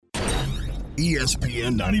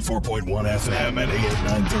ESPN 94.1 FM and AM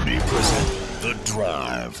 930 present The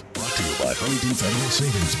Drive. Brought to you by Huntington Federal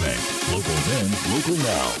Savings Bank. Local then, local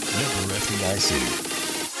now. Member FDIC.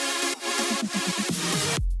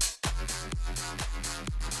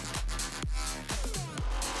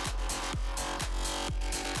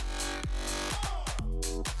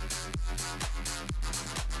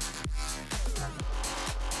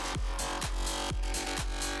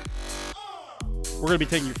 We're going to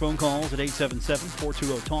be taking your phone calls at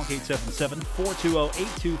 877-420-TALK,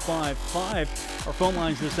 877-420-8255. Our phone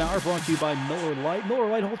lines this hour brought to you by Miller Lite. Miller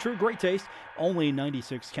Lite, whole true, great taste, only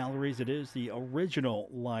 96 calories. It is the original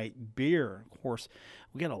light beer. Of course,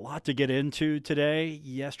 we got a lot to get into today.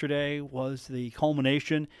 Yesterday was the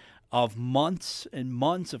culmination of months and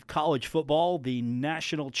months of college football, the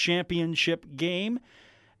national championship game.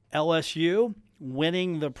 LSU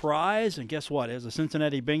winning the prize. And guess what? As a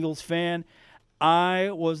Cincinnati Bengals fan, I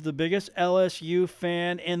was the biggest LSU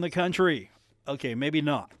fan in the country. Okay, maybe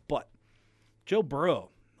not, but Joe Burrow,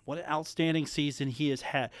 what an outstanding season he has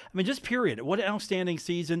had. I mean, just period. What an outstanding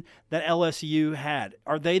season that LSU had.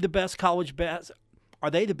 Are they the best college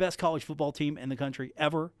football team in the country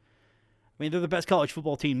ever? I mean, they're the best college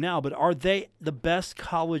football team now, but are they the best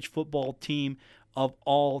college football team of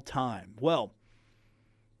all time? Well,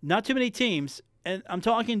 not too many teams, and I'm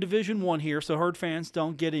talking Division I here, so Herd fans,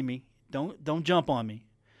 don't get at me. Don't jump on me.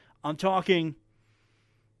 I'm talking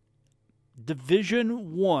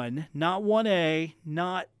Division I, not 1A,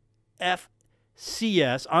 not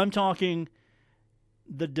FCS. I'm talking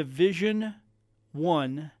the Division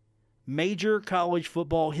I major college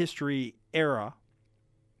football history era.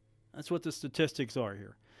 That's what the statistics are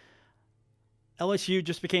here. LSU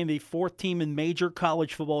just became the fourth team in major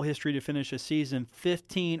college football history to finish a season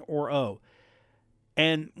 15-0.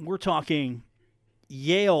 And we're talking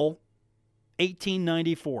Yale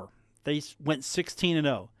 1894. They went 16-0.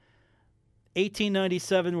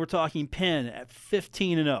 1897, we're talking Penn at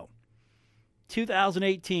 15-0.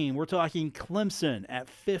 2018, we're talking Clemson at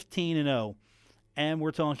 15-0. And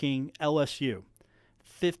we're talking LSU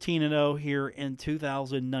 15-0 here in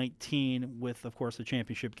 2019 with, of course, the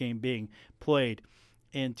championship game being played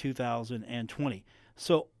in 2020.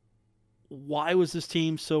 So why was this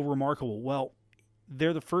team so remarkable? Well,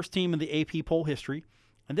 they're the first team in the AP poll history,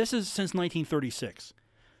 and this is since 1936,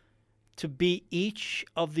 to beat each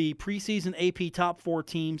of the preseason AP top four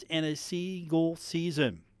teams in a single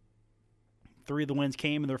season. 3 of the wins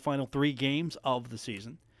came in their final 3 games of the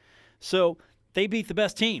season. So they beat the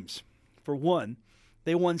best teams. For one,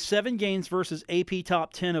 they won 7 games versus AP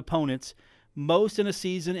top 10 opponents, most in a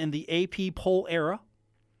season in the AP poll era.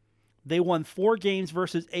 They won 4 games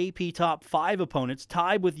versus AP top 5 opponents,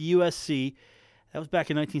 tied with USC. That was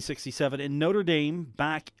back in 1967. And Notre Dame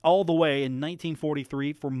back all the way in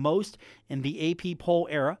 1943 for most in the AP poll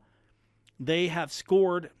era. They have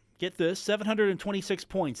scored, get this, 726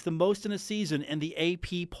 points, the most in a season in the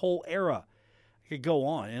AP poll era. I could go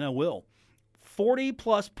on, and I will.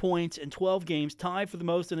 40-plus points in 12 games, tied for the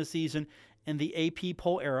most in a season in the AP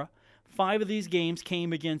poll era. 5 of these games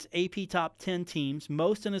came against AP top 10 teams,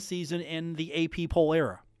 most in a season in the AP poll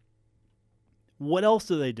era. What else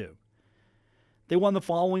do they do? They won the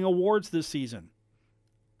following awards this season.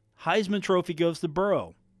 Heisman Trophy goes to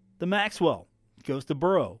Burrow. The Maxwell goes to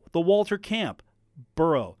Burrow. The Walter Camp,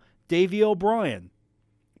 Burrow. Davey O'Brien,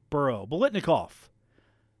 Burrow. Biletnikoff.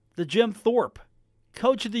 The Jim Thorpe,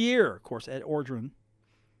 Coach of the Year, of course, Ed Ordron.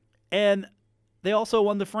 And they also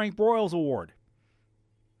won the Frank Broyles Award.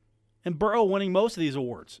 And Burrow winning most of these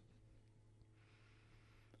awards.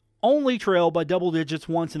 Only trailed by double digits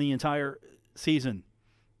once in the entire season.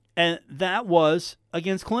 And that was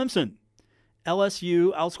against Clemson.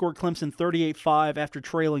 LSU outscored Clemson 38-5 after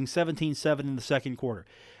trailing 17-7 in the second quarter.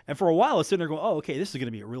 And for a while, I was sitting there going, oh, okay, this is going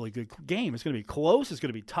to be a really good game. It's going to be close. It's going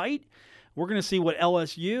to be tight. We're going to see what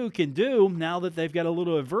LSU can do now that they've got a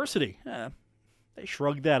little adversity. They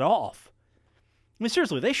shrugged that off. I mean,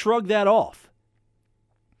 seriously, they shrugged that off.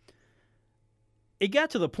 It got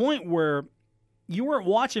to the point where you weren't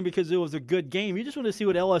watching because it was a good game. You just wanted to see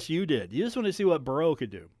what LSU did. You just wanted to see what Burrow could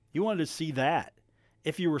do. You wanted to see that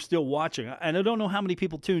if you were still watching. And I don't know how many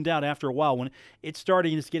people tuned out after a while when it's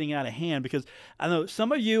starting, it's getting out of hand, because I know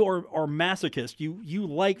some of you are masochists. You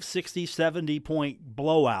like 60, 70-point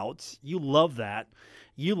blowouts. You love that.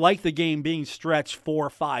 You like the game being stretched 4,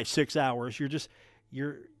 5, 6 hours.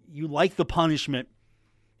 You like the punishment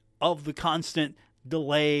of the constant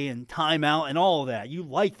delay and timeout and all of that. You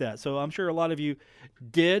like that. So I'm sure a lot of you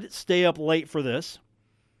did stay up late for this.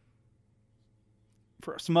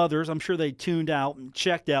 For some others, I'm sure they tuned out and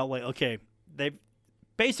checked out like, okay, they've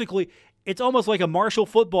basically, It's almost like a Marshall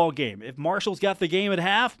football game. If Marshall's got the game at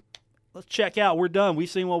half, let's check out. We're done. We've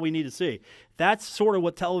seen what we need to see. That's sort of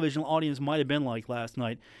what television audience might have been like last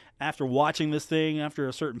night. After watching this thing, after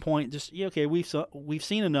a certain point, just, okay, we've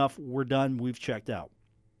seen enough. We're done. We've checked out.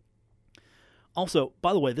 Also,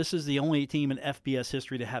 by the way, this is the only team in FBS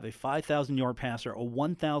history to have a 5,000-yard passer, a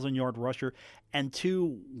 1,000-yard rusher, and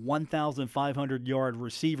 2 1,500-yard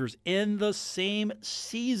receivers in the same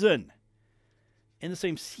season. Are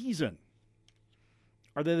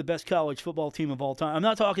they the best college football team of all time? I'm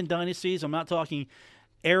not talking dynasties. I'm not talking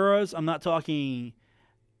eras. I'm not talking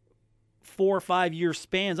 4 or 5 year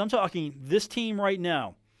spans. I'm talking this team right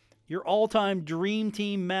now. Your all-time dream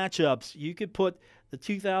team matchups. You could put the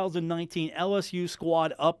 2019 LSU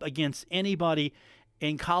squad up against anybody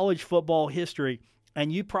in college football history,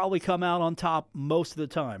 and you'd probably come out on top most of the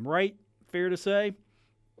time, right? Fair to say?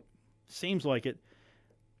 Seems like it.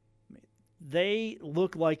 They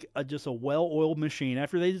look like just a well-oiled machine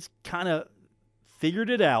after they just kind of figured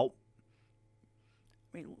it out.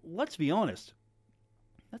 I mean, let's be honest.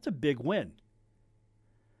 That's a big win.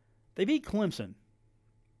 They beat Clemson.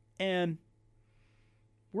 And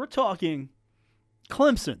we're talking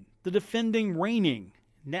Clemson, the defending, reigning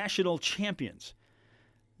national champions.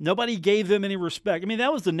 Nobody gave them any respect. I mean,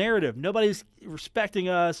 that was the narrative. Nobody's respecting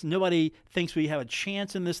us. Nobody thinks we have a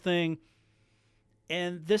chance in this thing.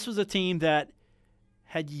 And this was a team that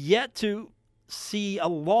had yet to see a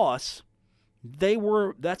loss.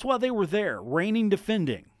 That's why they were there, reigning,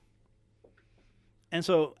 defending. And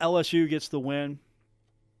so LSU gets the win.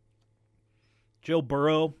 Joe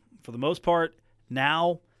Burrow, for the most part,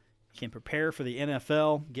 now can prepare for the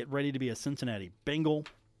NFL, get ready to be a Cincinnati Bengal.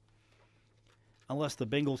 Unless the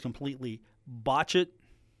Bengals completely botch it.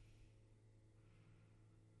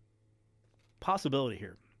 Possibility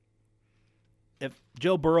here. If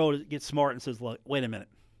Joe Burrow gets smart and says, look, wait a minute.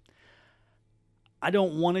 I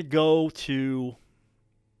don't want to go to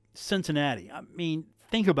Cincinnati. I mean,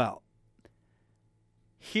 think about it.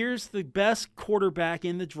 Here's the best quarterback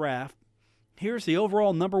in the draft. Here's the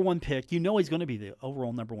overall number 1 pick. You know he's going to be the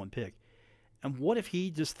overall number 1 pick. And what if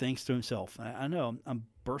he just thinks to himself, I know I'm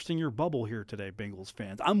bursting your bubble here today, Bengals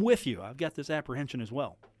fans. I'm with you. I've got this apprehension as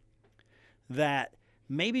well. That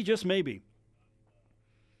maybe, just maybe,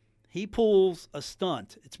 he pulls a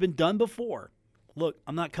stunt. It's been done before. Look,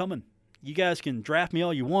 I'm not coming. You guys can draft me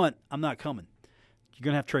all you want. I'm not coming. You're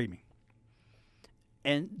going to have to trade me.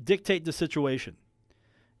 And dictate the situation.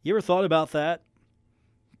 You ever thought about that?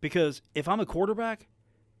 Because if I'm a quarterback,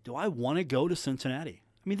 do I want to go to Cincinnati?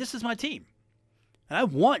 I mean, this is my team. And I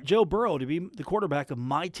want Joe Burrow to be the quarterback of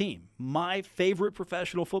my team, my favorite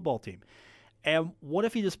professional football team. And what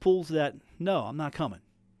if he just pulls that, no, I'm not coming.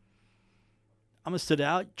 I'm going to sit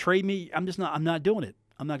out, trade me. I'm not doing it.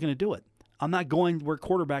 I'm not going to do it. I'm not going where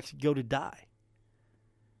quarterbacks go to die.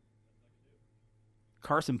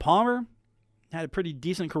 Carson Palmer had a pretty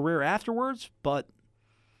decent career afterwards, but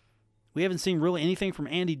we haven't seen really anything from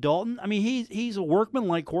Andy Dalton. I mean, he's a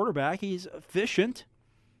workman-like quarterback. He's efficient.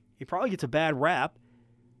 He probably gets a bad rap.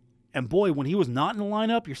 And boy, when he was not in the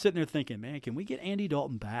lineup, you're sitting there thinking, man, can we get Andy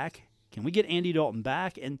Dalton back? Can we get Andy Dalton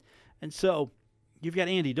back? And so you've got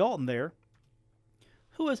Andy Dalton there,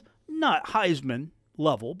 who is not Heisman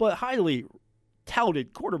level, but highly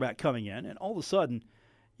touted quarterback coming in. And all of a sudden,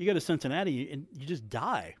 you go to Cincinnati and you just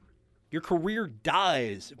die. Your career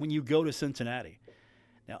dies when you go to Cincinnati.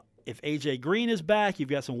 Now, if A.J. Green is back, you've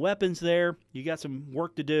got some weapons there. You got some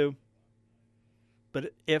work to do.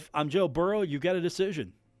 But if I'm Joe Burrow, you've got a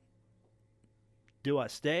decision. Do I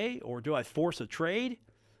stay or do I force a trade?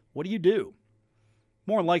 What do you do?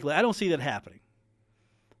 More than likely, I don't see that happening.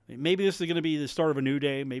 Maybe this is going to be the start of a new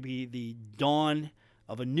day. Maybe the dawn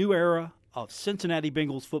of a new era of Cincinnati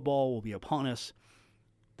Bengals football will be upon us.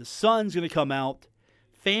 The sun's going to come out.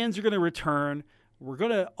 Fans are going to return. We're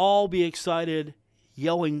going to all be excited,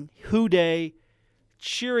 yelling "Who Day,"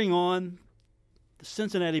 cheering on the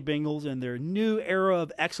Cincinnati Bengals and their new era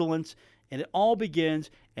of excellence. And it all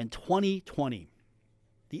begins in 2020.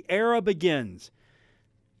 The era begins.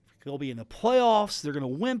 They'll be in the playoffs. They're going to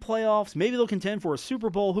win playoffs. Maybe they'll contend for a Super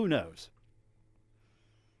Bowl. Who knows?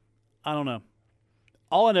 I don't know.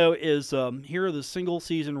 All I know is here are the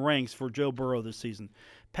single-season ranks for Joe Burrow this season.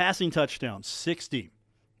 Passing touchdowns, 60.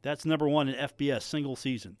 That's number 1 in FBS, single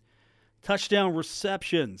season. Touchdown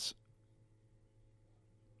receptions.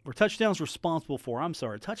 Or touchdowns responsible for.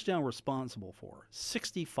 Touchdown responsible for,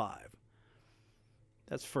 65.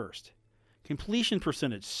 That's first. Completion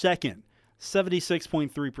percentage, second,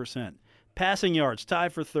 76.3%. Passing yards,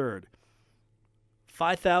 tied for third,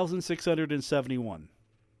 5,671.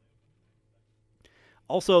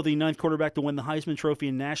 Also, the ninth quarterback to win the Heisman Trophy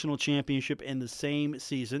and national championship in the same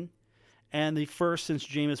season, and the first since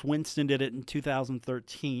Jameis Winston did it in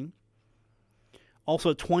 2013.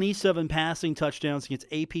 Also, 27 passing touchdowns against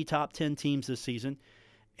AP top 10 teams this season.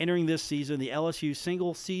 Entering this season, the LSU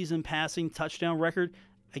single-season passing touchdown record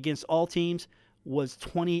against all teams was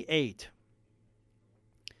 28.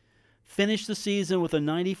 Finished the season with a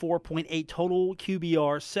 94.8 total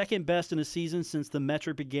QBR, second best in a season since the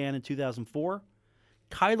metric began in 2004.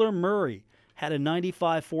 Kyler Murray had a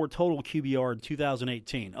 95.4 total QBR in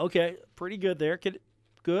 2018. Okay, pretty good there.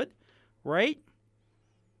 Good, right?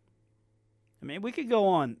 I mean, we could go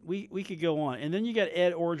on. We could go on. And then you got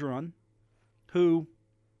Ed Orgeron, who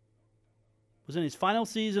was in his final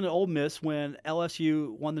season at Ole Miss when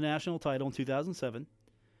LSU won the national title in 2007.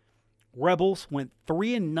 Rebels went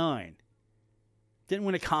 3-9. Didn't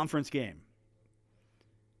win a conference game.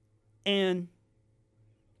 And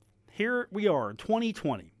here we are in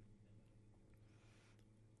 2020.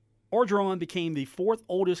 Orgeron became the fourth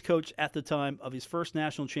oldest coach at the time of his first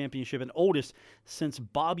national championship and oldest since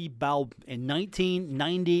Bobby Bowden in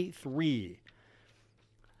 1993.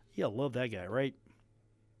 Yeah, love that guy, right?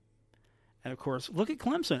 And, of course, look at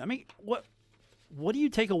Clemson. I mean, what do you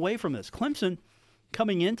take away from this? Clemson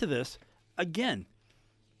coming into this, again,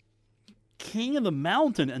 king of the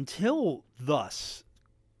mountain until thus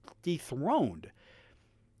dethroned.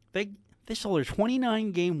 They saw their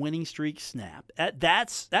 29-game winning streak snap.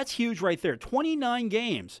 That's huge right there. 29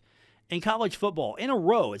 games in college football in a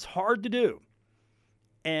row. It's hard to do.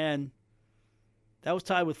 And that was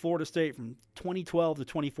tied with Florida State from 2012 to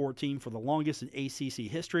 2014 for the longest in ACC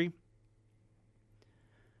history.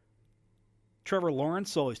 Trevor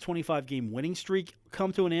Lawrence saw his 25-game winning streak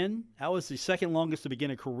come to an end. That was the second longest to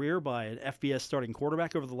begin a career by an FBS starting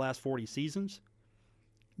quarterback over the last 40 seasons.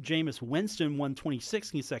 Jameis Winston won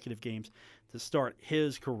 26 consecutive games to start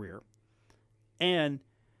his career. And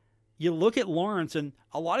you look at Lawrence, and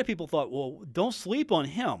a lot of people thought, well, don't sleep on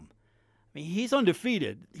him. I mean, he's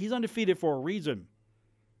undefeated. He's undefeated for a reason.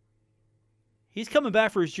 He's coming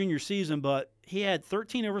back for his junior season, but he had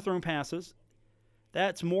 13 overthrown passes.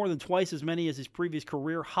 That's more than twice as many as his previous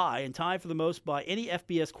career high and tied for the most by any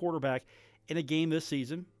FBS quarterback in a game this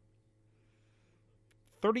season.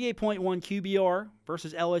 38.1 QBR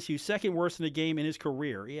versus LSU, second worst in a game in his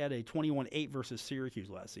career. He had a 21-8 versus Syracuse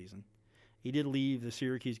last season. He did leave the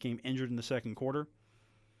Syracuse game injured in the second quarter.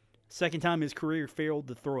 Second time in his career failed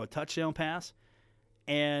to throw a touchdown pass,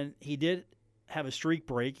 and he did have a streak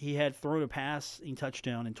break. He had thrown a passing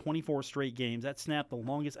touchdown in 24 straight games. That snapped the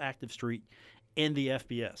longest active streak in the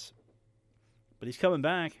FBS. But he's coming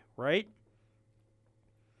back, right?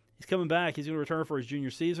 He's coming back. He's going to return for his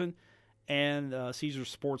junior season. And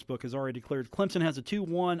Caesars Sportsbook has already declared Clemson has a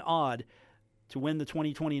 2-1 odd to win the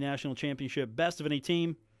 2020 national championship, best of any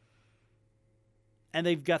team. And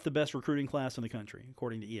they've got the best recruiting class in the country,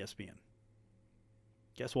 according to ESPN.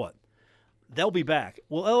 Guess what? They'll be back.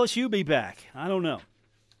 Will LSU be back? I don't know.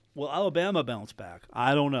 Will Alabama bounce back?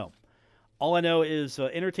 I don't know. All I know is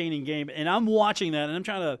entertaining game, and I'm watching that, and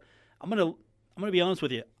I'm going to be honest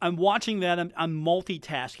with you. I'm watching that. I'm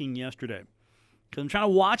multitasking yesterday because I'm trying to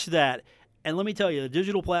watch that, and let me tell you, the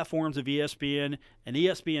digital platforms of ESPN and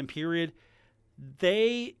ESPN period,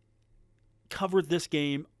 they covered this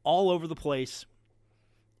game all over the place.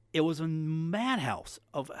 It was a madhouse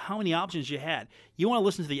of how many options you had. You want to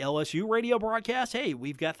listen to the LSU radio broadcast? Hey,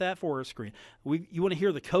 we've got that for our screen. You want to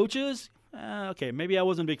hear the coaches? Okay, maybe I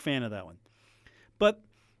wasn't a big fan of that one. But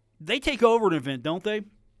they take over an event, don't they? You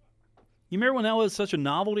remember when that was such a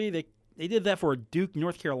novelty? They did that for a Duke,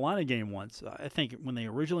 North Carolina game once. I think when they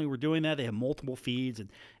originally were doing that, they had multiple feeds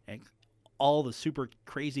and all the super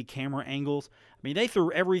crazy camera angles. I mean, they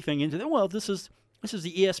threw everything into it. Well, this is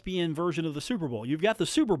the ESPN version of the Super Bowl. You've got the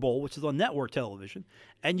Super Bowl, which is on network television,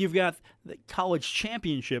 and you've got the college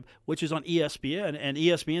championship, which is on ESPN, and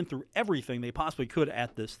ESPN threw everything they possibly could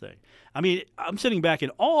at this thing. I mean, I'm sitting back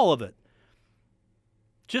in all of it.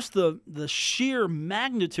 Just the sheer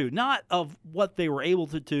magnitude, not of what they were able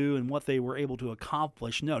to do and what they were able to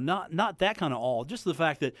accomplish. No, not that kind of all. Just the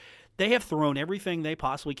fact that they have thrown everything they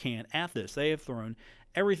possibly can at this. They have thrown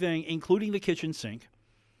everything, including the kitchen sink.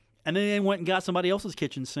 And then they went and got somebody else's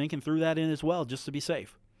kitchen sink and threw that in as well, just to be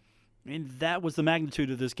safe. I mean, that was the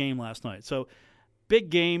magnitude of this game last night. So, big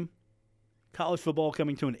game. College football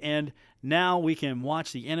coming to an end. Now we can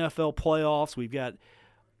watch the NFL playoffs. We've got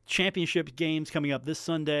championship games coming up this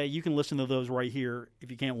Sunday. You can listen to those right here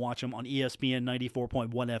if you can't watch them on ESPN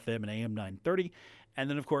 94.1 FM and AM 930. And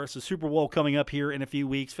then, of course, the Super Bowl coming up here in a few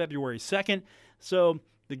weeks, February 2nd. So,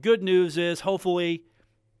 the good news is, hopefully,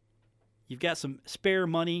 you've got some spare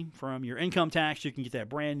money from your income tax, you can get that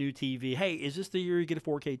brand new TV. Hey, is this the year you get a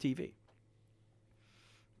 4K TV?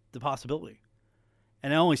 The possibility.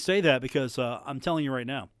 And I only say that because I'm telling you right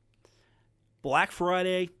now, Black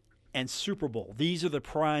Friday and Super Bowl, these are the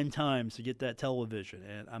prime times to get that television.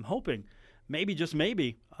 And I'm hoping, maybe, just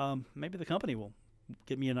maybe, maybe the company will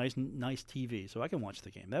get me a nice TV so I can watch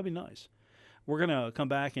the game. That'd be nice. We're going to come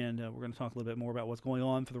back and we're going to talk a little bit more about what's going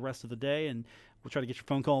on for the rest of the day, and we'll try to get your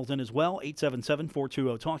phone calls in as well.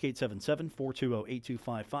 877-420-TALK,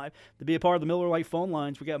 877-420-8255. To be a part of the Miller Lite phone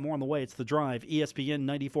lines, we got more on the way. It's The Drive, ESPN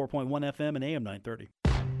 94.1 FM and AM 930.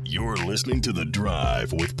 You're listening to The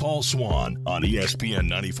Drive with Paul Swann on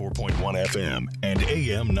ESPN 94.1 FM and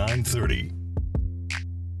AM 930.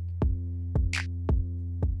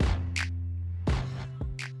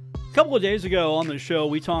 A couple of days ago on the show,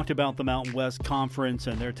 we talked about the Mountain West Conference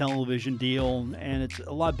and their television deal, and it's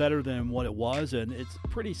a lot better than what it was, and it's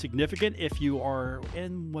pretty significant if you are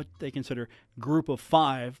in what they consider Group of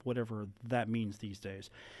Five, whatever that means these days.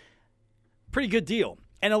 Pretty good deal.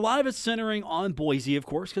 And a lot of it's centering on Boise, of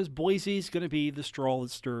course, because Boise's going to be the straw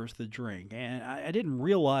that stirs the drink. And I didn't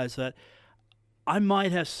realize that I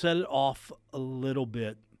might have set it off a little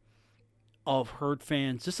bit of Herd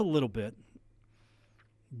fans, just a little bit,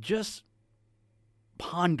 just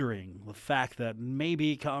pondering the fact that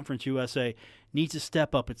maybe Conference USA needs to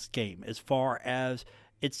step up its game as far as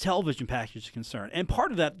its television package is concerned. And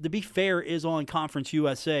part of that, to be fair, is on Conference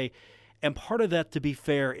USA, and part of that, to be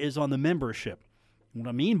fair, is on the membership. What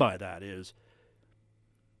I mean by that is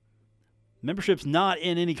membership's not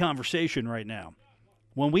in any conversation right now.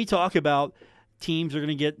 When we talk about teams are going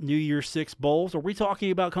to get New Year's Six bowls, are we talking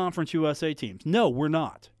about Conference USA teams? No, we're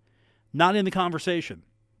not. Not in the conversation.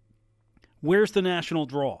 Where's the national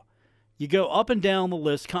draw? You go up and down the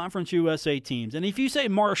list, Conference USA teams. And if you say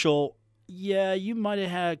Marshall, yeah, you might have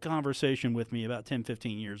had a conversation with me about 10,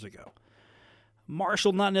 15 years ago.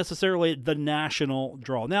 Marshall, not necessarily the national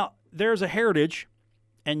draw. Now, there's a heritage,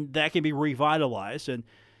 and that can be revitalized. And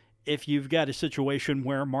if you've got a situation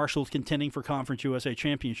where Marshall's contending for Conference USA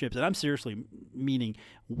championships, and I'm seriously meaning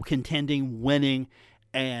contending, winning,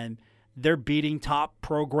 and they're beating top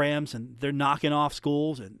programs and they're knocking off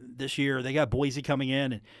schools. And this year they got Boise coming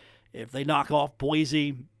in. And if they knock off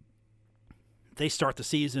Boise, they start the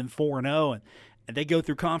season 4-0 and they go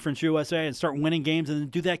through Conference USA and start winning games and then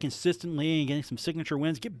do that consistently and getting some signature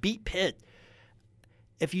wins, beat Pitt.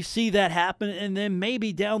 If you see that happen, and then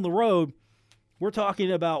maybe down the road, we're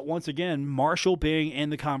talking about, once again, Marshall being in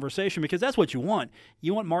the conversation, because that's what you want.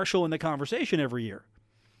 You want Marshall in the conversation every year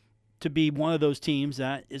to be one of those teams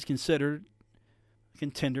that is considered a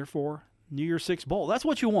contender for New Year's Six Bowl. That's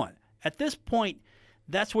what you want. At this point,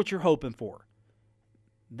 that's what you're hoping for.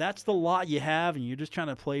 That's the lot you have, and you're just trying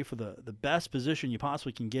to play for the best position you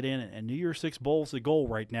possibly can get in, and New Year's Six Bowl is the goal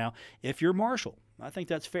right now if you're Marshall. I think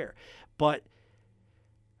that's fair. But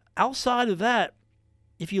outside of that,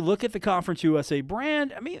 if you look at the Conference USA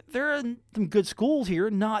brand, I mean, there are some good schools here,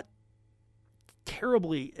 not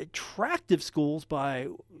terribly attractive schools by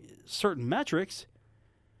certain metrics.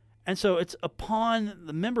 And so it's upon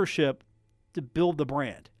the membership to build the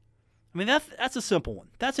brand. I mean, that's a simple one.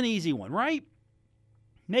 That's an easy one, right?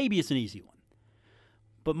 Maybe it's an easy one.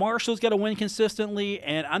 But Marshall's got to win consistently,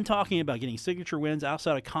 and I'm talking about getting signature wins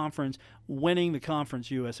outside of conference, winning the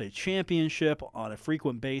Conference USA championship on a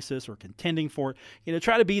frequent basis or contending for it.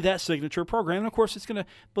 Try to be that signature program. And, of course, it's going to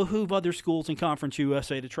behoove other schools in Conference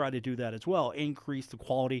USA to try to do that as well, increase the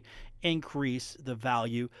quality, increase the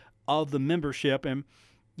value of the membership. And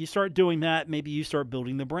you start doing that, maybe you start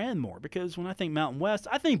building the brand more. Because when I think Mountain West,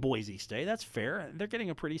 I think Boise State. That's fair. They're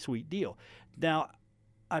getting a pretty sweet deal. Now,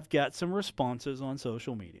 I've got some responses on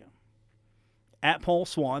social media. At Paul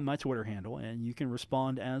Swann, my Twitter handle, and you can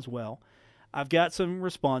respond as well. I've got some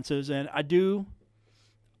responses, and I do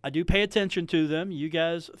pay attention to them. You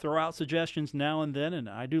guys throw out suggestions now and then, and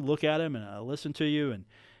I do look at them, and I listen to you and,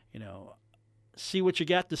 see what you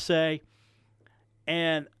got to say.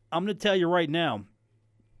 And I'm going to tell you right now,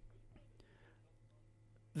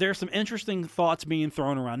 there's some interesting thoughts being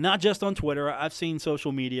thrown around, not just on Twitter. I've seen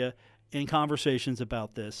social media in conversations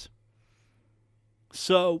about this.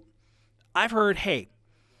 So I've heard, hey,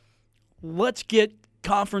 let's get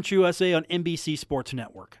Conference USA on NBC Sports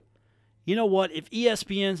Network. You know what? If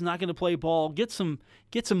ESPN's not going to play ball, get some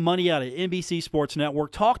money out of NBC Sports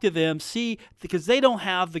Network. Talk to them, see, because they don't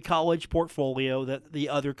have the college portfolio that the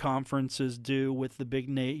other conferences do with the big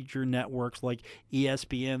major networks like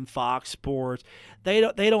ESPN, Fox Sports. They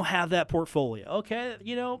don't have that portfolio. Okay,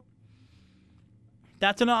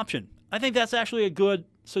 that's an option. I think that's actually a good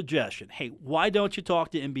suggestion. Hey, why don't you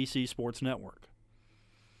talk to NBC Sports Network?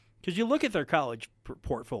 Because you look at their college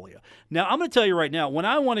portfolio. Now, I'm going to tell you right now, when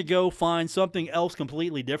I want to go find something else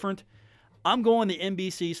completely different, I'm going to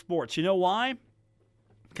NBC Sports. You know why?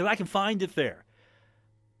 Because I can find it there.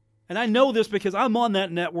 And I know this because I'm on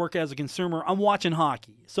that network as a consumer. I'm watching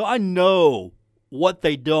hockey. So I know what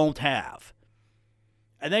they don't have.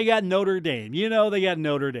 And they got Notre Dame. You know they got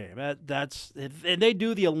Notre Dame. And they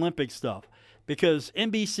do the Olympic stuff. Because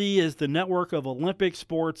NBC is the network of Olympic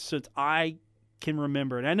sports since I can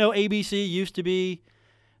remember. And I know ABC used to be,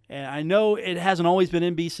 and I know it hasn't always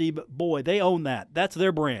been NBC, but boy, they own that. That's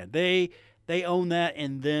their brand. They own that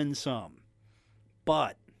and then some.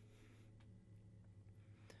 But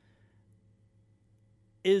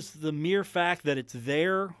is the mere fact that it's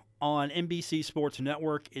there on NBC Sports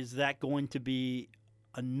Network, is that going to be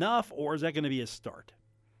enough, or is that going to be a start?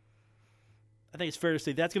 I think it's fair to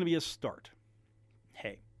say that's going to be a start.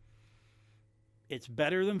 Hey, it's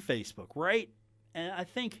better than Facebook, right? And I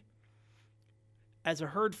think as a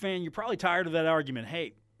Herd fan, you're probably tired of that argument.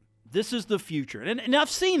 Hey, this is the future. And I've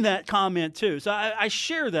seen that comment too. So I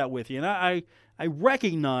share that with you. And I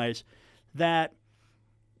recognize that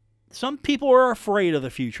some people are afraid of the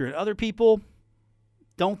future, and other people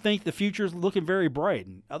don't think the future is looking very bright,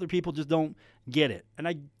 and other people just don't get it. And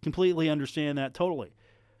I completely understand that totally.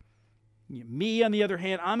 Me, on the other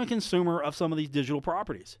hand, I'm a consumer of some of these digital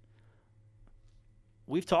properties.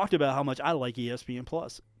 We've talked about how much I like ESPN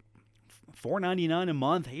Plus. $4.99 a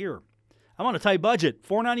month here. I'm on a tight budget.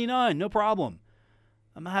 $4.99, no problem.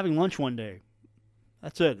 I'm not having lunch one day.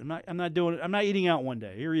 That's it. I'm not doing it. I'm not eating out one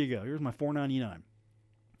day. Here you go. Here's my $4.99.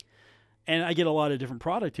 And I get a lot of different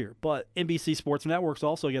product here. But NBC Sports Networks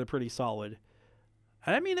also get a pretty solid.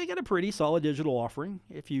 They get a pretty solid digital offering.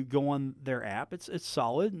 If you go on their app, it's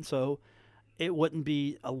solid, and so it wouldn't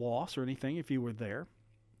be a loss or anything if you were there.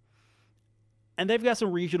 And they've got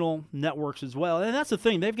some regional networks as well. And that's the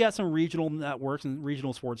thing. They've got some regional networks and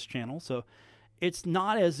regional sports channels. So it's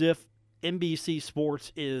not as if NBC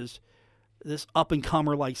Sports is this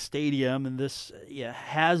up-and-comer like Stadium and this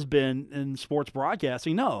has been in sports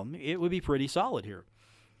broadcasting. No, it would be pretty solid here.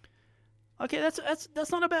 Okay,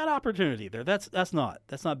 that's not a bad opportunity there. That's not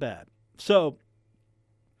bad. So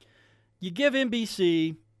you give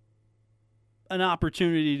NBC an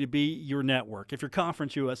opportunity to be your network if you're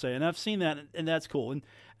Conference USA, and I've seen that, and that's cool. And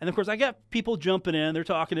of course, I got people jumping in. They're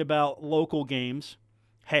talking about local games.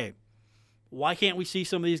 Hey, why can't we see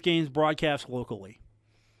some of these games broadcast locally?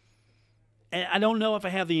 And I don't know if I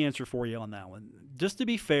have the answer for you on that one. Just to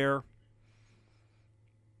be fair,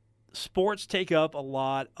 sports take up a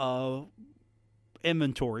lot of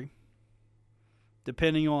inventory,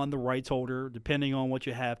 depending on the rights holder, depending on what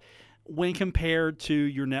you have, when compared to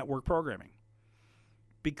your network programming.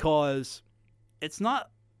 Because it's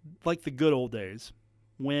not like the good old days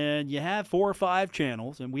when you have 4 or 5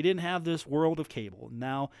 channels, and we didn't have this world of cable,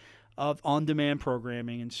 now of on-demand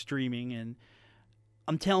programming and streaming. And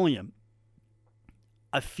I'm telling you,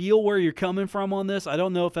 I feel where you're coming from on this. I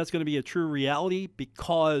don't know if that's going to be a true reality,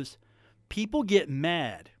 because people get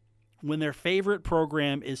mad when their favorite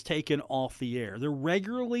program is taken off the air. Their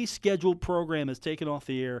regularly scheduled program is taken off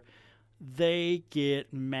the air. They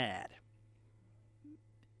get mad.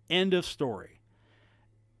 End of story.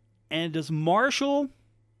 And does Marshall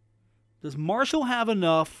have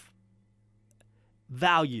enough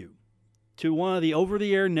value to one of the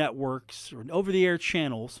over-the-air networks or over-the-air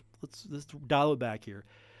channels? Let's dial it back here.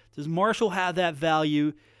 Does Marshall have that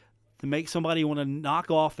value to make somebody want to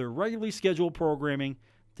knock off their regularly scheduled programming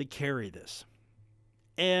to carry this?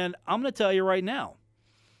 And I'm going to tell you right now,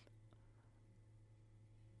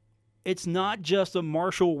 it's not just a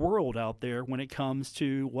Marshall world out there when it comes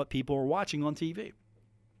to what people are watching on TV.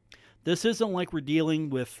 This isn't like we're dealing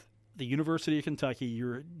with the University of Kentucky.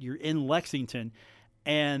 You're in Lexington,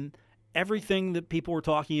 and everything that people are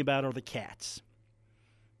talking about are the Cats.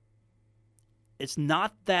 It's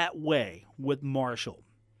not that way with Marshall.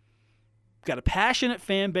 Got a passionate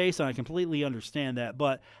fan base, and I completely understand that,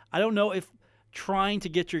 but I don't know if trying to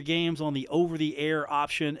get your games on the over-the-air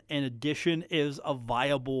option in addition is a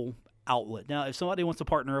viable outlet. Now, if somebody wants to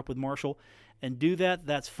partner up with Marshall and do that,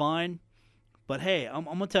 that's fine. But hey, I'm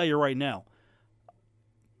going to tell you right now,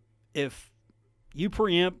 if you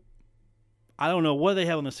preempt, I don't know what they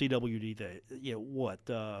have on the CWD.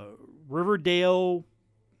 Riverdale,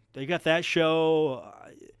 they got that show.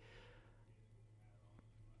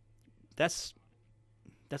 That's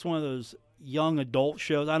one of those young adult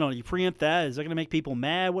shows. I don't know. You preempt that. Is that going to make people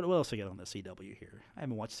mad? What else they got on the CW here? I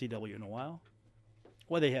haven't watched CW in a while.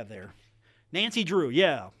 What do they have there? Nancy Drew.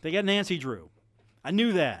 Yeah, they got Nancy Drew. I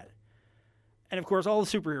knew that. And, of course, all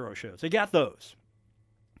the superhero shows. They got those.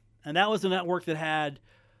 And that was the network that had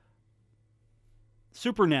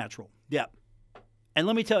Supernatural. Yep. And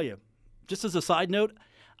let me tell you, just as a side note,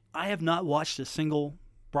 I have not watched a single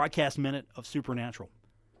broadcast minute of Supernatural.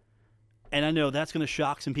 And I know that's going to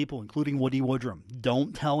shock some people, including Woody Woodrum.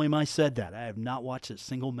 Don't tell him I said that. I have not watched a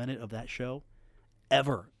single minute of that show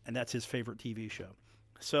ever. And that's his favorite TV show.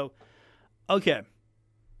 So, okay.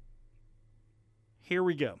 Here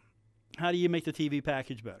we go. How do you make the TV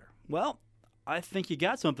package better? Well, I think you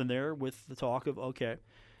got something there with the talk of, okay,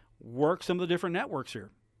 work some of the different networks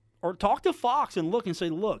here. Or talk to Fox and look and say,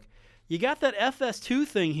 look, you got that FS2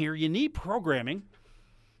 thing here. You need programming.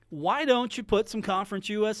 Why don't you put some Conference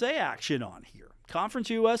USA action on here? Conference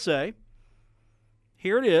USA,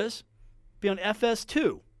 here it is, be on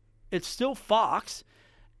FS2. It's still Fox,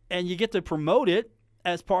 and you get to promote it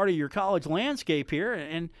as part of your college landscape here,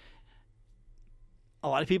 and a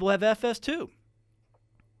lot of people have FS2.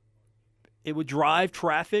 It would drive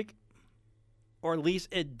traffic, or at least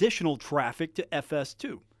additional traffic, to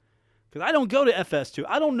FS2. Because I don't go to FS2.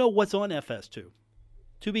 I don't know what's on FS2,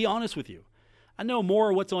 to be honest with you. I know more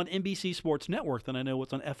of what's on NBC Sports Network than I know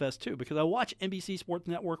what's on FS2 because I watch NBC Sports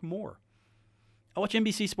Network more. I watch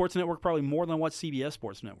NBC Sports Network probably more than I watch CBS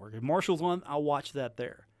Sports Network. If Marshall's on, I'll watch that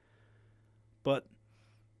there. But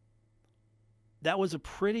that was a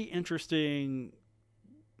pretty interesting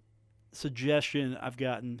suggestion I've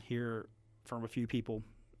gotten here from a few people.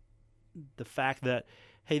 The fact that,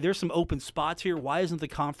 hey, there's some open spots here. Why isn't the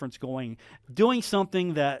conference doing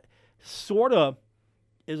something that sort of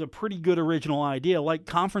is a pretty good original idea, like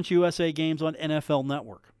Conference USA games on NFL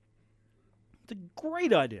Network? It's a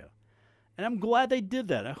great idea. And I'm glad they did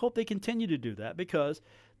that. I hope they continue to do that because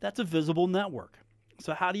that's a visible network.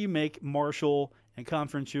 So how do you make Marshall and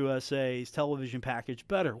Conference USA's television package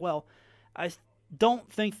better? Well, I don't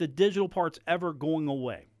think the digital part's ever going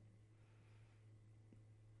away.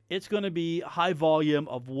 It's going to be high volume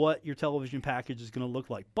of what your television package is going to look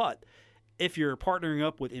like. But if you're partnering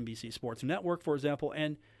up with NBC Sports Network, for example,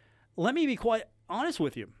 and let me be quite honest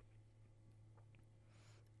with you.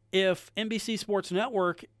 If NBC Sports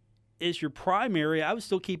Network is your primary, I would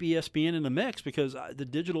still keep ESPN in the mix because the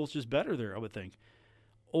digital is just better there, I would think.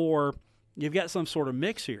 Or you've got some sort of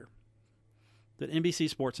mix here. That NBC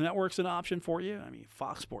Sports Network's an option for you. I mean,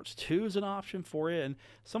 Fox Sports 2 is an option for you. And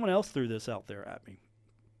someone else threw this out there at me.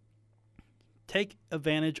 Take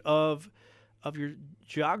advantage of your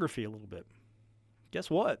geography a little bit. Guess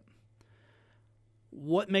what?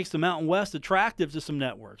 What makes the Mountain West attractive to some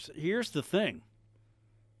networks? Here's the thing.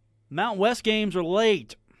 Mountain West games are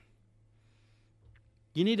late.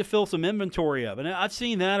 You need to fill some inventory up. And I've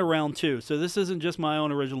seen that around too. So this isn't just my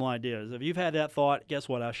own original ideas. If you've had that thought, guess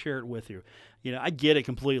what? I'll share it with you. I get it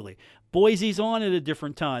completely. Boise's on at a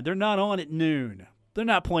different time. They're not on at noon. They're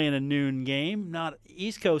not playing a noon game, not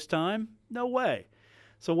East Coast time. No way.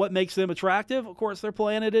 So what makes them attractive? Of course, they're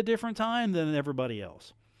playing at a different time than everybody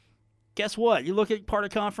else. Guess what? You look at part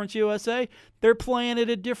of Conference USA, they're playing at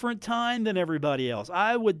a different time than everybody else.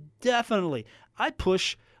 I'd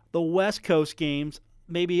push the West Coast games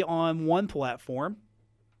maybe on one platform.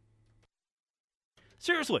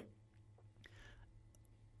 Seriously.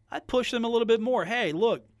 I'd push them a little bit more. Hey,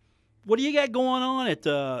 look, what do you got going on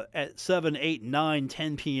at 7, 8, 9,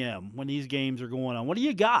 10 p.m. when these games are going on? What do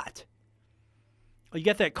you got? Oh, you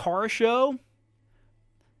got that car show?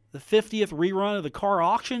 The 50th rerun of the car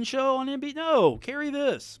auction show on NBC? No, carry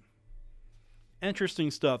this. Interesting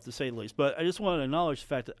stuff, to say the least. But I just want to acknowledge the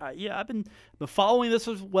fact that, I've been following this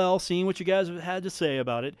as well, seeing what you guys have had to say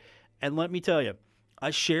about it. And let me tell you,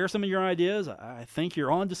 I share some of your ideas. I think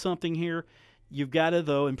you're onto something here. You've got to,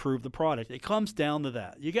 though, improve the product. It comes down to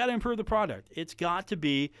that. You got to improve the product. It's got to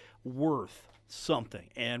be worth something.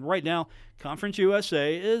 And right now, Conference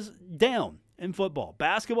USA is down in football.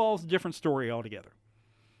 Basketball is a different story altogether.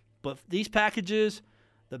 But these packages,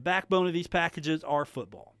 the backbone of these packages are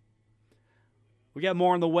football. We got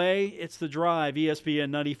more on the way. It's The Drive,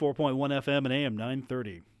 ESPN 94.1 FM and AM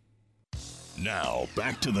 930. Now,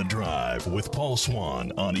 back to The Drive with Paul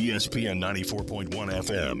Swan on ESPN 94.1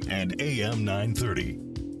 FM and AM 930.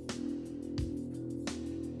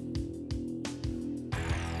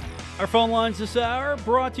 Our phone lines this hour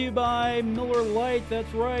brought to you by Miller Lite.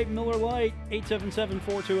 That's right, Miller Lite.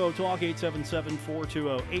 877-420-TALK,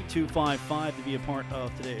 877-420-8255 to be a part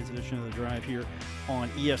of today's edition of The Drive here on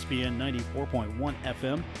ESPN 94.1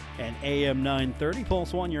 FM and AM 930. Paul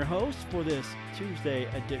Swan, your host for this Tuesday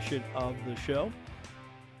edition of the show.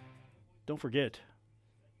 Don't forget,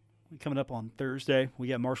 coming up on Thursday, we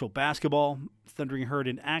got Marshall basketball, Thundering Herd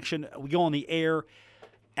in action. We go on the air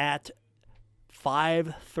at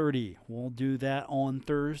 5:30. We'll do that on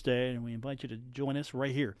Thursday, and we invite you to join us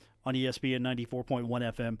right here on ESPN 94.1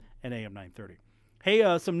 FM and AM 930.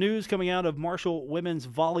 Hey, some news coming out of Marshall women's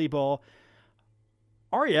volleyball.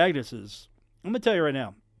 Ari Agnes I'm going to tell you right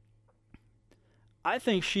now, I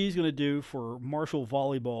think she's going to do for Marshall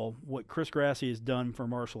volleyball what Chris Grassi has done for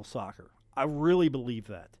Marshall soccer. I really believe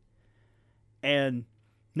that. And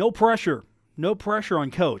no pressure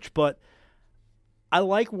on Coach, but I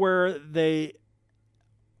like where they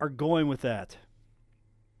are going with that.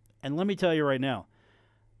 And let me tell you right now,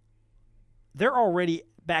 they're already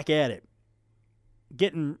back at it,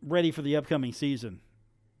 getting ready for the upcoming season.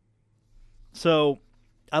 So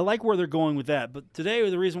I like where they're going with that. But today,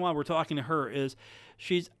 the reason why we're talking to her is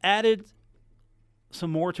she's added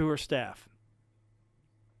some more to her staff.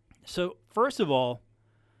 So first of all,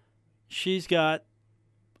 she's got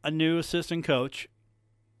a new assistant coach,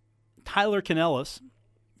 Tyler Canellis.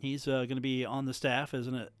 He's going to be on the staff as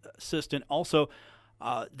an assistant. Also,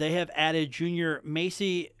 they have added junior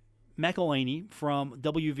Macy McElhaney from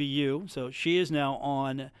WVU. So she is now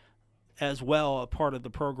on as well, a part of the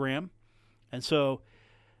program. And so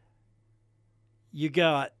you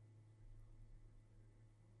got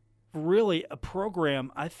really a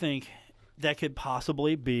program, I think, that could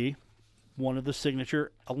possibly be one of the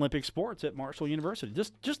signature Olympic sports at Marshall University.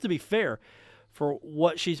 Just to be fair for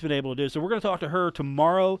what she's been able to do. So we're going to talk to her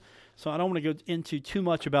tomorrow. So I don't want to go into too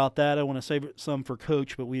much about that. I want to save some for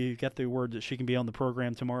Coach, but we got the word that she can be on the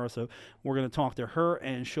program tomorrow. So we're going to talk to her,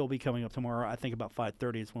 and she'll be coming up tomorrow. I think about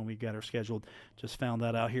 5:30 is when we got her scheduled. Just found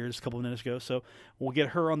that out here just a couple of minutes ago. So we'll get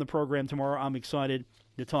her on the program tomorrow. I'm excited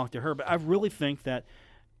to talk to her. But I really think that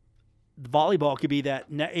volleyball could be that.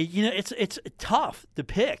 It's tough to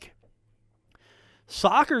pick.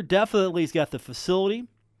 Soccer definitely has got the facility.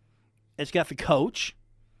 It's got the coach.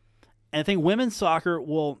 And I think women's soccer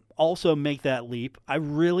will also make that leap. I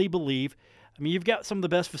really believe. I mean, you've got some of the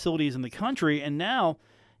best facilities in the country, and now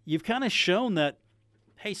you've kind of shown that,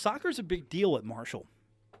 hey, soccer's a big deal at Marshall.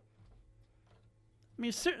 I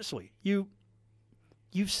mean, seriously, you've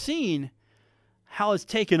seen how it's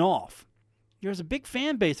taken off. There's a big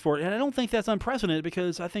fan base for it, and I don't think that's unprecedented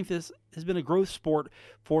because I think this has been a growth sport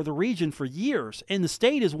for the region for years, and the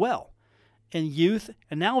state as well, and youth,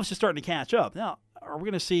 and now it's just starting to catch up. Now, are we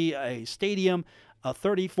going to see a stadium,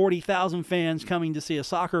 30,000, 40,000 fans coming to see a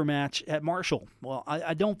soccer match at Marshall? Well,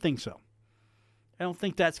 I don't think so. I don't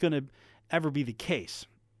think that's going to ever be the case.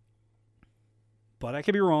 But I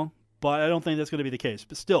could be wrong, but I don't think that's going to be the case.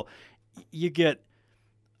 But still, you get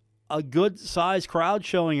a good-sized crowd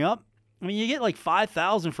showing up. I mean, you get like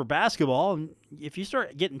 5,000 for basketball, and if you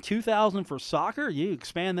start getting 2,000 for soccer, you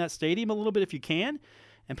expand that stadium a little bit if you can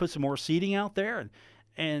and put some more seating out there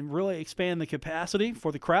and really expand the capacity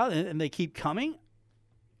for the crowd, and they keep coming.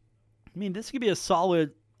 I mean, this could be a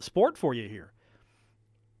solid sport for you here.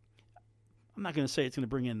 I'm not going to say it's going to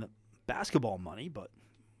bring in the basketball money, but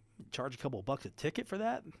charge a couple of bucks a ticket for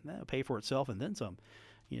that, that'll pay for itself and then some.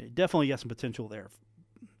 Definitely got some potential there.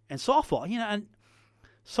 And softball, and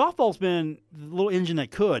softball's been the little engine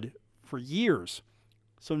that could for years.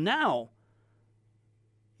 So now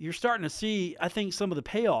you're starting to see, I think, some of the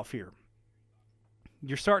payoff here.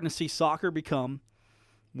 You're starting to see soccer become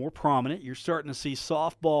more prominent. You're starting to see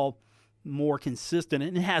softball more consistent,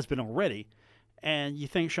 and it has been already. And you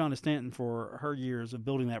thank Shauna Stanton for her years of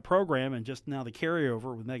building that program and just now the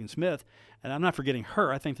carryover with Megan Smith. And I'm not forgetting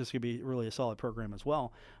her. I think this could be really a solid program as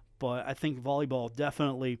well. But I think volleyball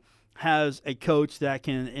definitely has a coach that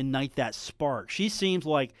can ignite that spark. She seems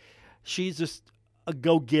like she's just a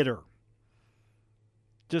go-getter.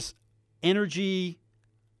 Just energy.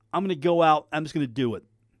 I'm going to go out. I'm just going to do it.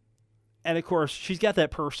 And, of course, she's got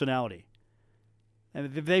that personality.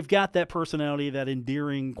 And they've got that personality, that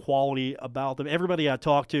endearing quality about them. Everybody I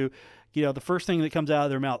talk to, the first thing that comes out of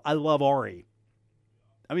their mouth, I love Ari.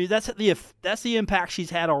 I mean, that's the impact she's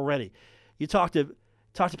had already. You talk to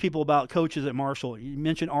people about coaches at Marshall. You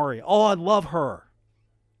mention Ari. Oh, I love her.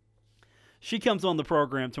 She comes on the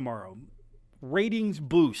program tomorrow. Ratings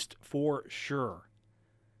boost for sure.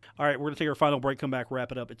 All right, we're going to take our final break, come back,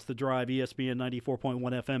 wrap it up. It's The Drive, ESPN 94.1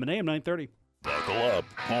 FM and AM 930. Buckle up.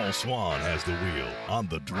 Paul Swan has the wheel on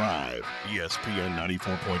The Drive, ESPN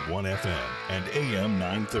 94.1 FM and AM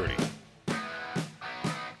 930.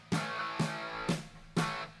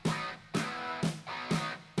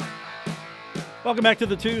 Welcome back to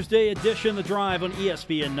the Tuesday edition of The Drive on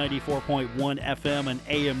ESPN 94.1 FM and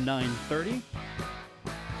AM 930.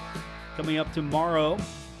 Coming up tomorrow,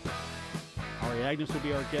 Ari Agnes will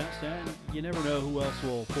be our guest, and you never know who else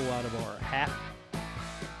will pull out of our hat.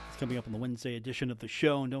 It's coming up on the Wednesday edition of the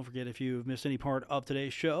show. And don't forget, if you've missed any part of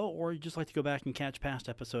today's show or you just like to go back and catch past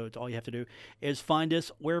episodes, all you have to do is find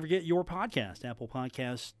us wherever you get your podcast. Apple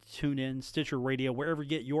Podcasts, TuneIn, Stitcher Radio, wherever you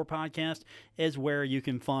get your podcast is where you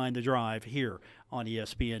can find The Drive here on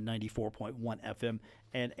ESPN 94.1 FM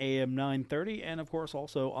and AM 930, and, of course,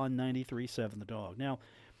 also on 93.7 The Dog. Now,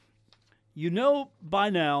 you know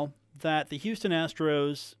by now that the Houston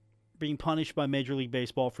Astros being punished by Major League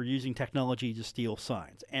Baseball for using technology to steal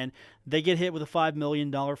signs. And they get hit with a $5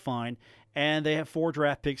 million fine, and they have 4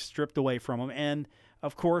 draft picks stripped away from them. And,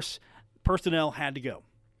 of course, personnel had to go.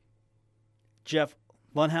 Jeff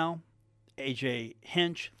Lunhow, A.J.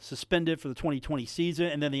 Hinch, suspended for the 2020 season.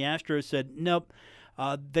 And then the Astros said, nope,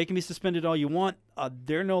 they can be suspended all you want.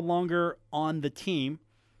 They're no longer on the team.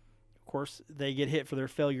 Of course, they get hit for their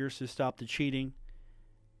failures to stop the cheating.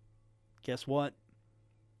 Guess what?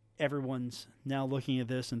 Everyone's now looking at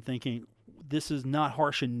this and thinking this is not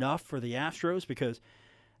harsh enough for the Astros because,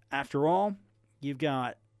 after all, you've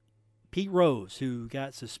got Pete Rose, who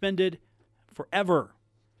got suspended forever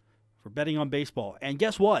for betting on baseball. And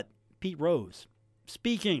guess what? Pete Rose,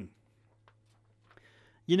 speaking,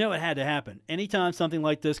 you know it had to happen. Anytime something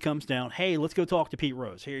like this comes down, hey, let's go talk to Pete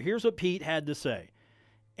Rose. Here's what Pete had to say.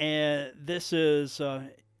 And this is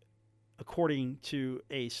according to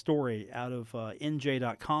a story out of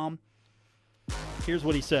NJ.com. Here's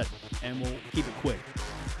what he said, and we'll keep it quick.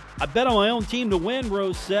 I bet on my own team to win,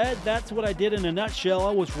 Rose said. That's what I did in a nutshell.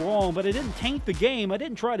 I was wrong, but I didn't taint the game. I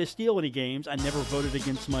didn't try to steal any games. I never voted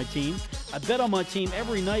against my team. I bet on my team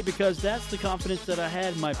every night because that's the confidence that I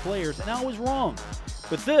had in my players, and I was wrong.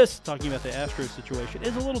 But this, talking about the Astros situation,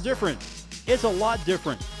 is a little different. It's a lot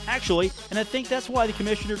different, actually, and I think that's why the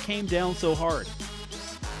commissioner came down so hard.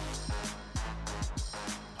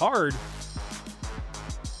 Hard?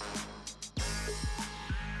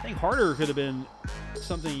 I think harder could have been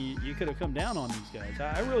something you could have come down on these guys.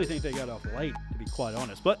 I really think they got off light, to be quite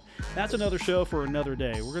honest. But that's another show for another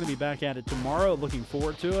day. We're going to be back at it tomorrow. Looking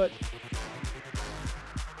forward to it.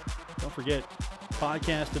 Don't forget,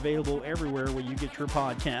 podcast available everywhere where you get your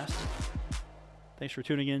podcasts. Thanks for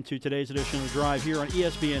tuning in to today's edition of The Drive here on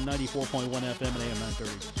ESPN 94.1 FM and AM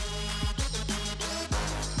 930.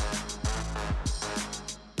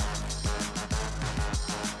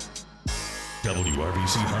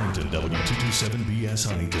 WRBC Huntington, W227BS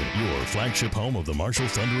Huntington, your flagship home of the Marshall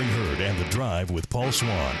Thundering Herd and The Drive with Paul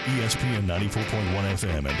Swan, ESPN 94.1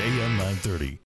 FM and AM 930.